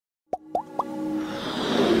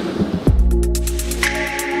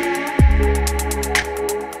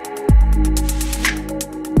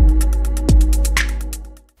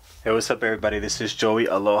what's up everybody, this is Joey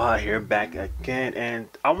Aloha here back again, and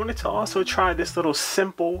I wanted to also try this little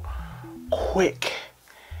simple, quick,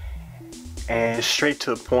 and straight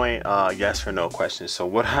to the point yes or no question. So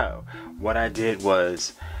what I did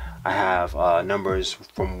was I have numbers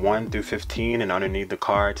from 1 through 15, and underneath the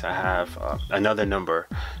cards I have another number.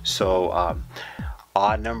 So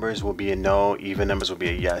odd numbers will be a no, even numbers will be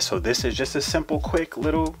a yes. So this is just a simple, quick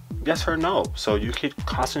little yes or no. So you could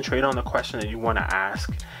concentrate on the question that you want to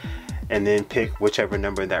ask and then pick whichever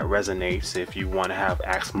number that resonates. If you want to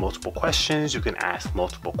ask multiple questions, you can ask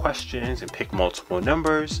multiple questions and pick multiple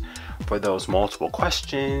numbers for those multiple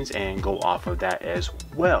questions and go off of that as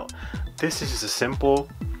well. This is just a simple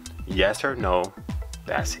yes or no.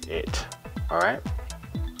 That's it. All right.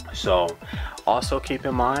 So also keep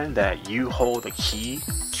in mind that you hold the key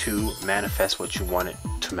to manifest what you want it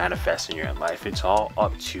to manifest in your life. It's all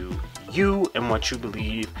up to you and what you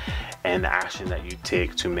believe and the action that you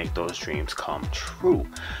take to make those dreams come true.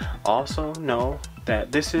 Also know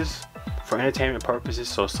that this is for entertainment purposes,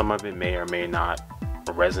 so some of it may or may not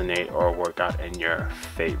resonate or work out in your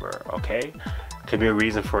favor. Okay, could be a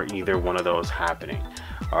reason for either one of those happening.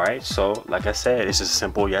 All right, so like I said, it's just a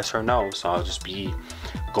simple yes or no. So I'll just be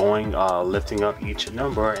going lifting up each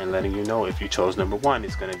number and letting you know. If you chose number 1,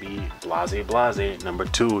 it's going to be blase blase. Number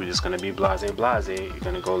 2 is going to be blase blase. You're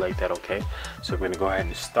going to go like that. Okay, so we're going to go ahead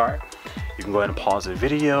and start. You can go ahead and pause the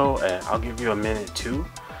video, and I'll give you a minute to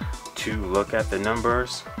look at the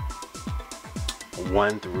numbers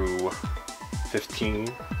 1 through 15.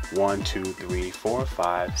 1, 2, 3, 4,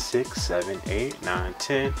 5, 6, 7, 8, 9,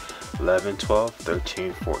 10, 11, 12,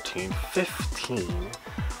 13, 14, 15.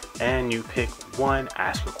 And you pick one,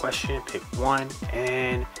 ask a question, pick one,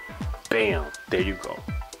 and bam, there you go.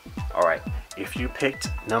 All right, if you picked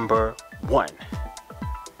number 1,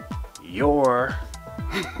 your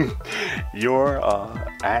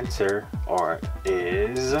answer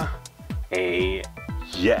is a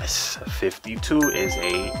yes. 52 is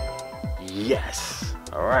a yes.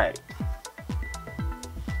 All right.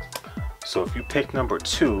 So if you pick number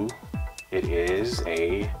 2, it is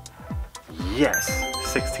a yes.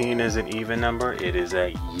 16 is an even number. It is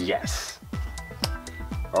a yes.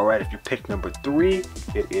 All right. If you pick number 3,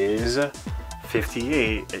 it is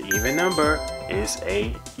 58. An even number is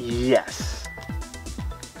a yes.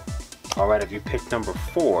 All right. If you pick number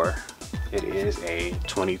 4, it is a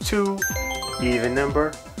 22. Even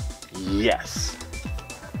number, yes.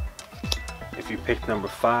 If you pick number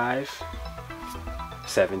 5,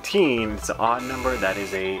 17, it's an odd number, that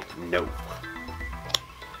is a no.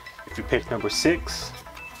 If you pick number 6,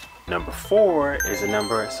 number 4 is a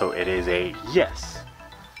number, so it is a yes.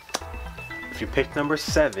 If you pick number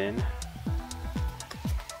 7,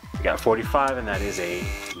 you got 45, and that is a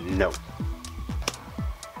no.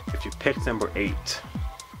 If you pick number 8,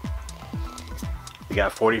 you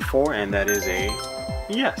got 44, and that is a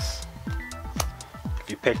yes. If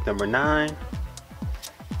you pick number 9,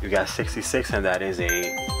 you got 66, and that is a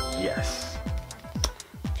yes.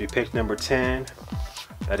 If you pick number 10,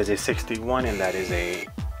 that is a 61, and that is a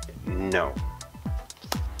no.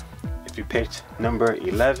 If you picked number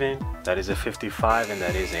 11, that is a 55, and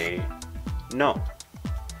that is a no.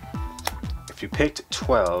 If you picked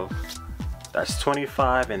 12, that's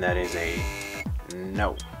 25, and that is a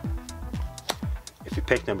no. If you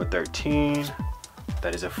pick number 13,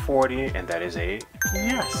 that is a 40, and that is a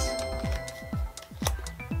yes.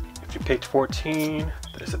 If you picked 14,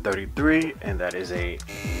 that is a 33, and that is a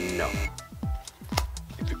no.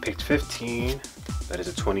 If you picked 15, that is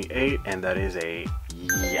a 28, and that is a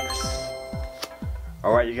yes.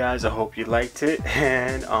 All right, you guys, I hope you liked it.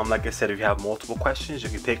 And like I said, if you have multiple questions, you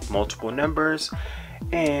can pick multiple numbers.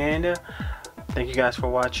 And thank you guys for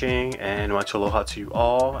watching, and much aloha to you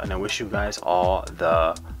all, and I wish you guys all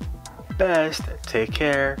the best. Take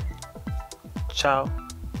care. Ciao.